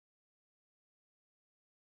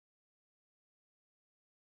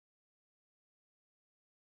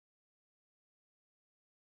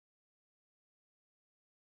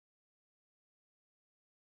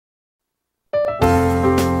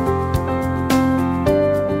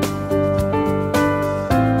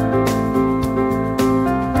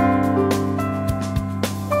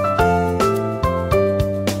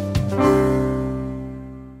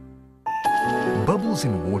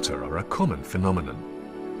phenomenon.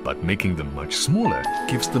 But making them much smaller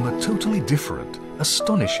gives them a totally different,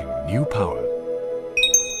 astonishing new power.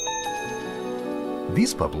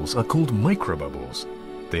 These bubbles are called microbubbles.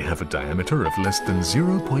 They have a diameter of less than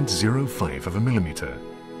 0.05 of a millimeter.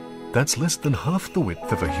 That's less than half the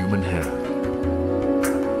width of a human hair.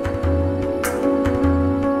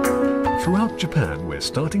 Throughout Japan, we're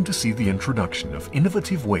starting to see the introduction of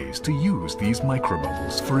innovative ways to use these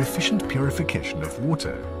microbubbles for efficient purification of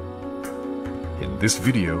water. In this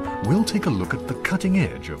video, we'll take a look at the cutting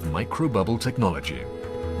edge of microbubble technology.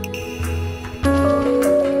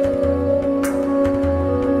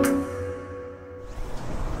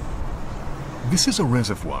 This is a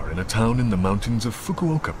reservoir in a town in the mountains of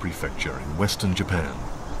Fukuoka Prefecture in western Japan.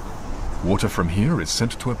 Water from here is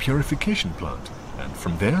sent to a purification plant, and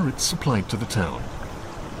from there it's supplied to the town.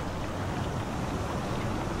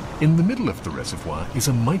 In the middle of the reservoir is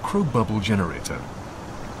a microbubble generator.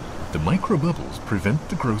 The microbubbles prevent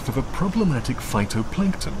the growth of a problematic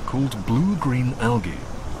phytoplankton called blue-green algae.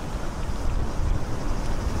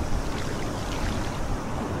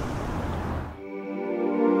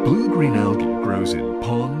 Blue-green algae grows in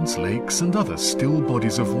ponds, lakes and other still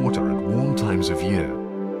bodies of water at warm times of year.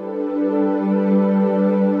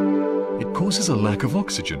 It causes a lack of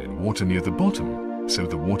oxygen in water near the bottom, so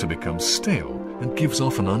the water becomes stale and gives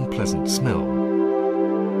off an unpleasant smell.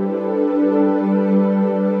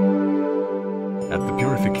 At the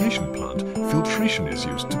purification plant, filtration is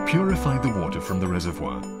used to purify the water from the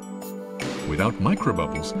reservoir. Without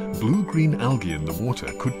microbubbles, blue-green algae in the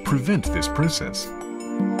water could prevent this process.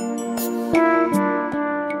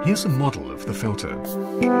 Here's a model of the filter.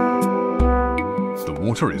 The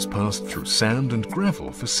water is passed through sand and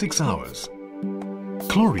gravel for 6 hours.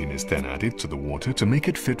 Chlorine is then added to the water to make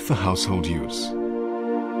it fit for household use.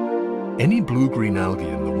 Any blue-green algae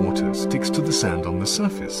in the water sticks to the sand on the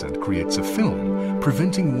surface and creates a film,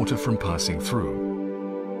 preventing water from passing through.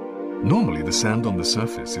 Normally, the sand on the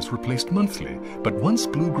surface is replaced monthly, but once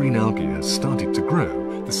blue-green algae has started to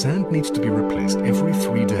grow, the sand needs to be replaced every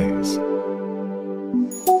 3 days.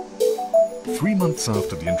 3 months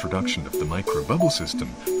after the introduction of the microbubble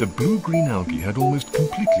system, the blue-green algae had almost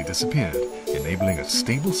completely disappeared, enabling a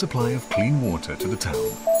stable supply of clean water to the town.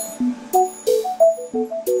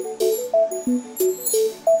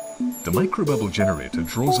 The microbubble generator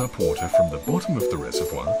draws up water from the bottom of the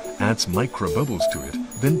reservoir, adds microbubbles to it,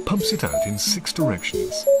 then pumps it out in 6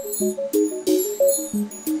 directions.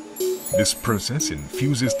 This process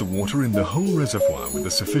infuses the water in the whole reservoir with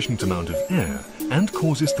a sufficient amount of air and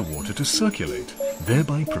causes the water to circulate,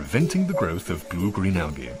 thereby preventing the growth of blue-green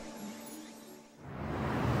algae.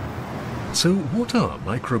 So what are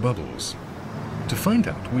microbubbles? To find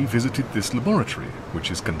out, we visited this laboratory,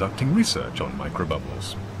 which is conducting research on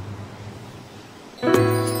microbubbles.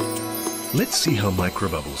 Let's see how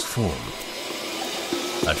microbubbles form.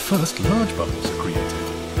 At first, large bubbles are created.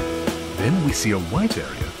 Then we see a white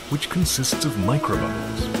area, which consists of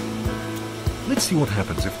microbubbles. Let's see what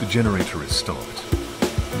happens if the generator is stopped.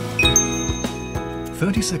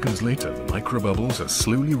 30 seconds later, the microbubbles are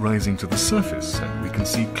slowly rising to the surface, and we can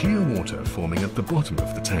see clear water forming at the bottom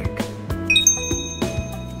of the tank.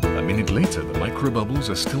 A minute later, the microbubbles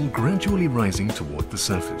are still gradually rising toward the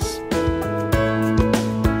surface.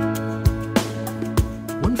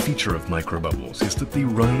 One feature of microbubbles is that they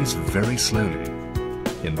rise very slowly.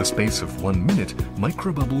 In the space of 1 minute,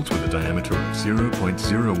 microbubbles with a diameter of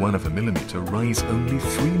 0.01 of a millimeter rise only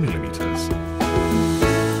 3 millimeters.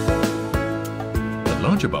 The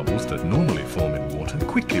larger bubbles that normally form in water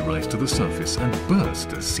quickly rise to the surface and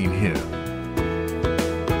burst as seen here.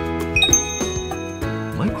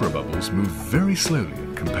 Microbubbles move very slowly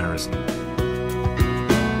in comparison.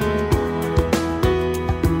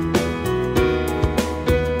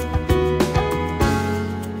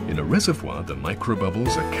 Reservoir, the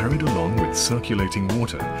microbubbles are carried along with circulating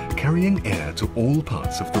water, carrying air to all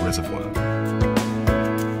parts of the reservoir.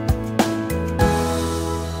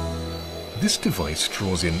 This device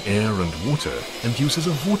draws in air and water and uses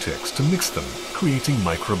a vortex to mix them, creating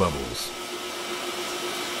microbubbles.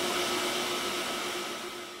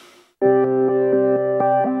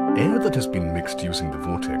 Air that has been mixed using the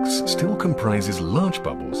vortex still comprises large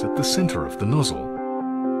bubbles at the center of the nozzle.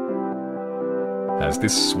 As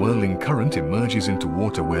this swirling current emerges into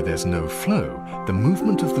water where there's no flow, the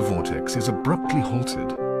movement of the vortex is abruptly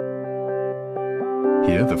halted.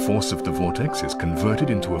 Here, the force of the vortex is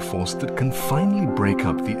converted into a force that can finally break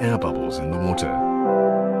up the air bubbles in the water.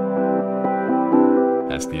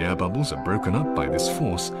 As the air bubbles are broken up by this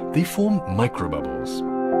force, they form microbubbles.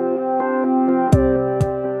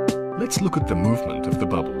 Let's look at the movement of the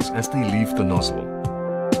bubbles as they leave the nozzle.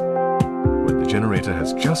 generator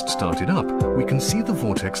has just started up, we can see the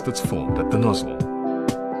vortex that's formed at the nozzle.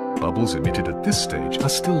 Bubbles emitted at this stage are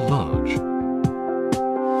still large.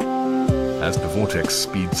 As the vortex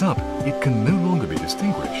speeds up, it can no longer be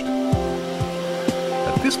distinguished.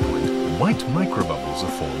 At this point, white microbubbles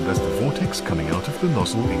are formed as the vortex coming out of the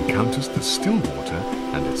nozzle encounters the still water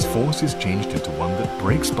and its force is changed into one that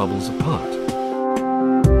breaks bubbles apart.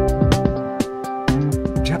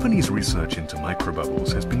 Japanese research into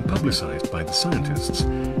microbubbles has been publicized by the scientists,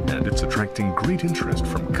 and it's attracting great interest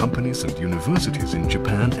from companies and universities in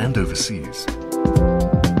Japan and overseas.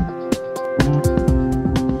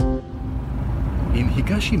 In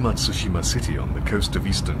Higashi-Matsushima City on the coast of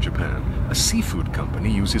eastern Japan, a seafood company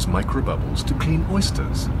uses microbubbles to clean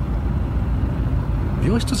oysters.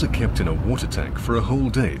 The oysters are kept in a water tank for a whole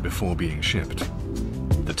day before being shipped.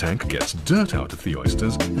 The tank gets dirt out of the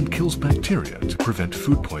oysters and kills bacteria to prevent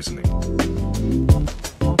food poisoning.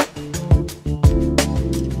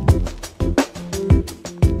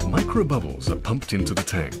 Microbubbles are pumped into the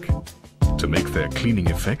tank. To make their cleaning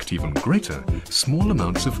effect even greater, small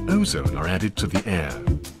amounts of ozone are added to the air.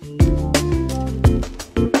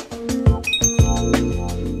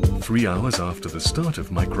 3 hours after the start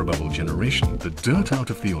of microbubble generation, the dirt out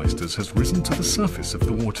of the oysters has risen to the surface of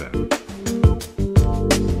the water.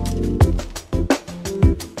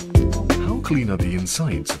 How clean are the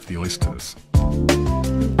insides of the oysters?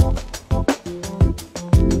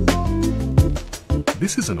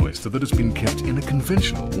 This is an oyster that has been kept in a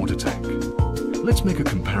conventional water tank. Let's make a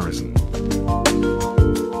comparison.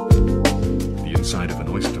 The inside of an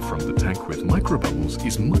oyster from the tank with microbubbles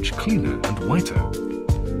is much cleaner and whiter.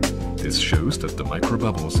 This shows that the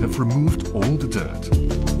microbubbles have removed all the dirt.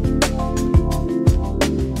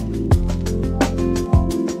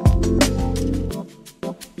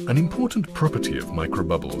 An important property of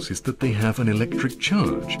microbubbles is that they have an electric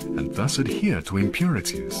charge and thus adhere to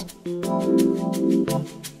impurities.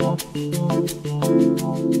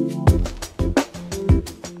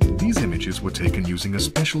 These images were taken using a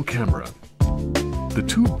special camera. The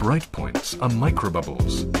two bright points are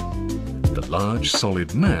microbubbles. The large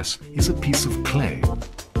solid mass is a piece of clay.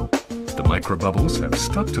 The microbubbles have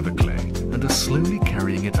stuck to the clay and are slowly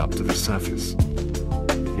carrying it up to the surface.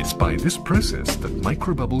 It's by this process that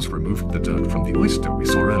microbubbles removed the dirt from the oyster we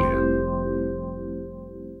saw earlier.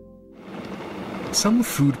 Some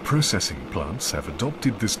food processing plants have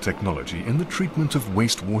adopted this technology in the treatment of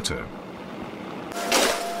wastewater.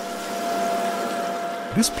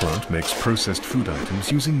 This plant makes processed food items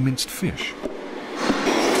using minced fish.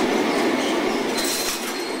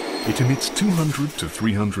 It emits 200 to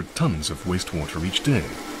 300 tons of wastewater each day.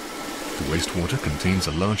 The wastewater contains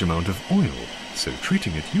a large amount of oil, so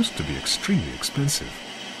treating it used to be extremely expensive.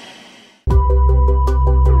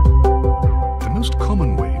 The most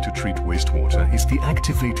common way to treat wastewater is the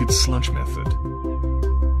activated sludge method.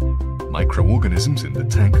 Microorganisms in the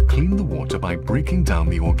tank clean the water by breaking down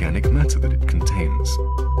the organic matter that it contains.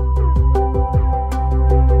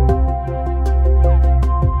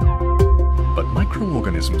 But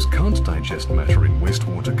microorganisms can't digest matter in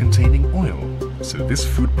wastewater containing oil, so this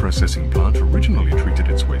food processing plant originally treated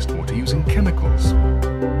its wastewater using chemicals.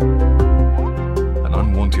 An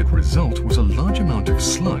unwanted result was a large amount of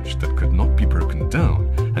sludge that could not be broken down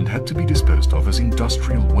and had to be disposed of as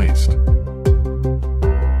industrial waste.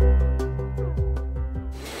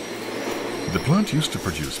 The plant used to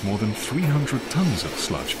produce more than 300 tons of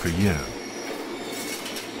sludge per year.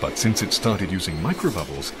 But since it started using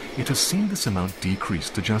microbubbles, it has seen this amount decrease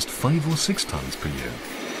to just 5 or 6 tons per year.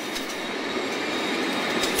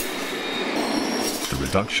 The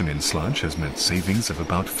reduction in sludge has meant savings of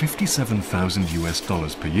about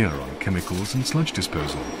 $57,000 per year on chemicals and sludge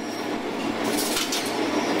disposal.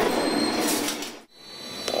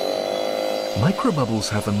 Microbubbles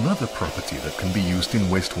have another property that can be used in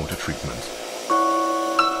wastewater treatment.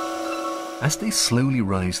 As they slowly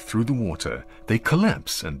rise through the water, they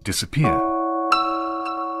collapse and disappear.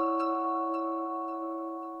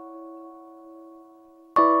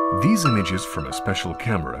 These images from a special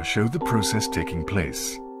camera show the process taking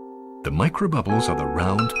place. The microbubbles are the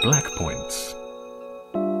round black points.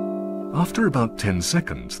 After about 10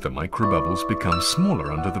 seconds, the microbubbles become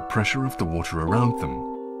smaller under the pressure of the water around them.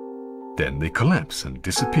 Then they collapse and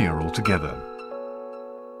disappear altogether.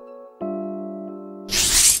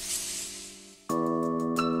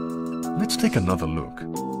 Let's take another look.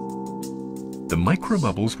 The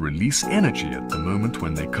microbubbles release energy at the moment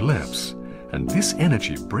when they collapse, and this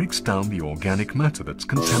energy breaks down the organic matter that's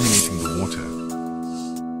contaminating the water.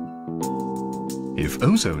 If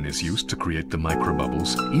ozone is used to create the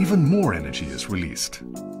microbubbles, even more energy is released.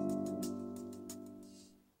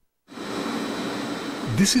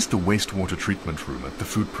 This is the wastewater treatment room at the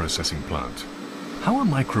food processing plant. How are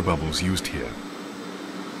microbubbles used here?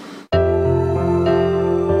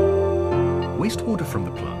 Wastewater from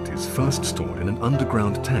the plant is first stored in an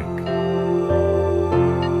underground tank.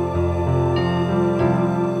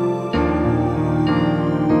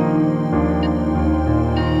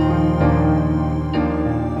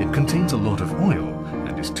 It contains a lot of oil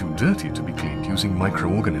and is too dirty to be cleaned using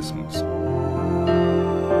microorganisms.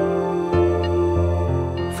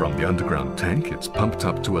 From the underground tank, it's pumped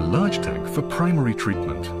up to a large tank for primary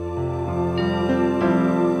treatment.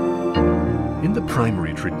 In the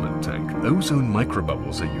primary treatment tank, ozone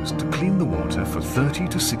microbubbles are used to clean the water for 30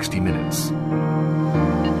 to 60 minutes.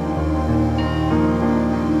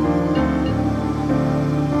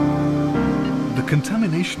 The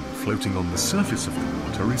contamination floating on the surface of the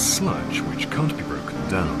water is sludge, which can't be broken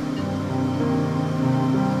down.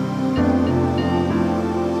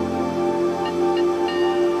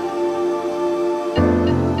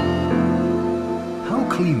 How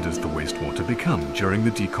clean does the wastewater become during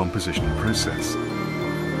the decomposition process?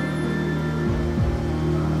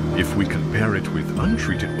 If we compare it with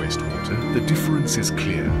untreated wastewater, the difference is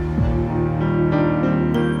clear.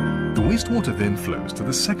 The wastewater then flows to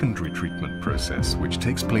the secondary treatment process, which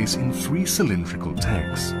takes place in 3 cylindrical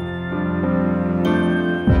tanks.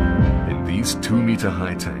 In these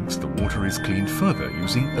 2-meter-high tanks, the water is cleaned further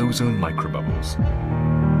using ozone microbubbles.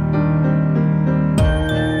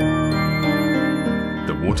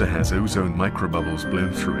 The water has ozone microbubbles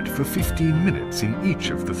blown through it for 15 minutes in each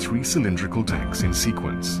of the 3 cylindrical tanks in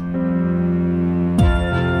sequence.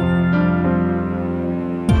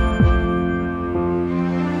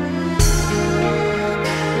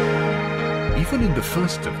 Even in the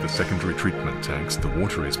first of the secondary treatment tanks, the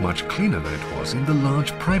water is much cleaner than it was in the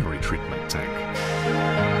large primary treatment tank.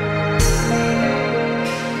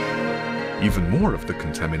 Even more of the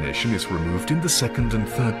contamination is removed in the second and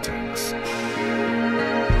third tanks.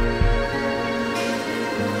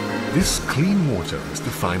 This clean water is the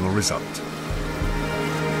final result.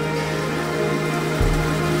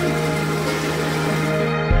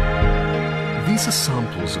 These are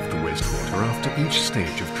samples of the wastewater after each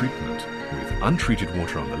stage of treatment, with untreated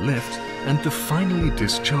water on the left and the finally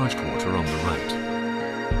discharged water on the right.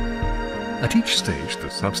 At each stage, the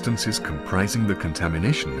substances comprising the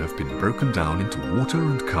contamination have been broken down into water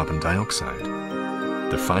and carbon dioxide.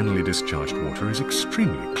 The finally discharged water is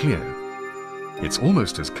extremely clear. It's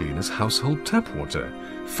almost as clean as household tap water,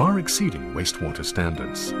 far exceeding wastewater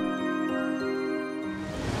standards.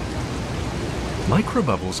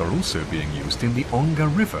 Microbubbles are also being used in the Onga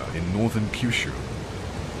River in northern Kyushu.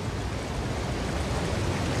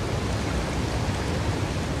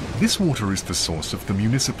 This water is the source of the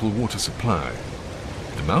municipal water supply.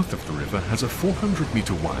 The mouth of the river has a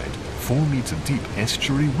 400-meter wide, 4-meter deep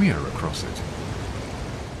estuary weir across it.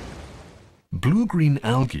 Blue-green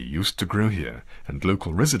algae used to grow here, and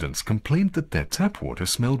local residents complained that their tap water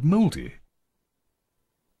smelled moldy.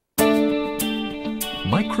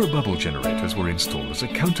 Microbubble generators were installed as a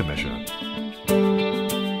countermeasure.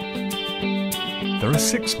 There are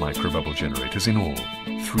 6 microbubble generators in all,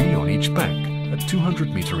 3 on each bank at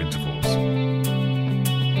 200-meter intervals.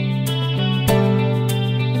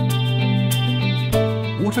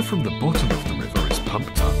 Water from the bottom of the river is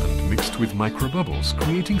pumped up and mixed with microbubbles,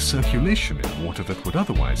 creating circulation in water that would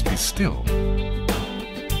otherwise be still.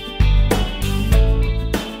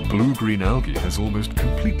 Blue-green algae has almost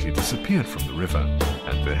completely disappeared from the river,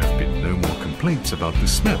 and there have been no more complaints about the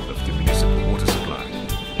smell of the municipal water supply.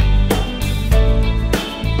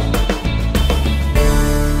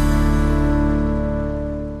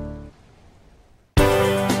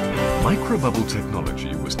 Microbubble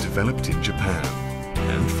technology was developed in Japan,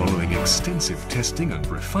 and following extensive testing and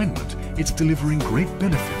refinement, it's delivering great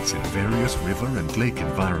benefits in various river and lake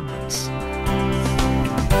environments.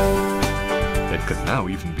 It can now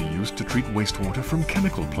even be used to treat wastewater from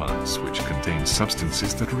chemical plants, which contain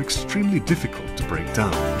substances that are extremely difficult to break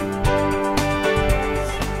down.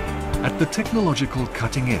 At the technological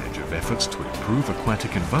cutting edge of efforts to improve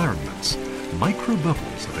aquatic environments,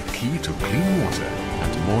 microbubbles are the key to clean water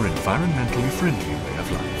and more environmentally friendly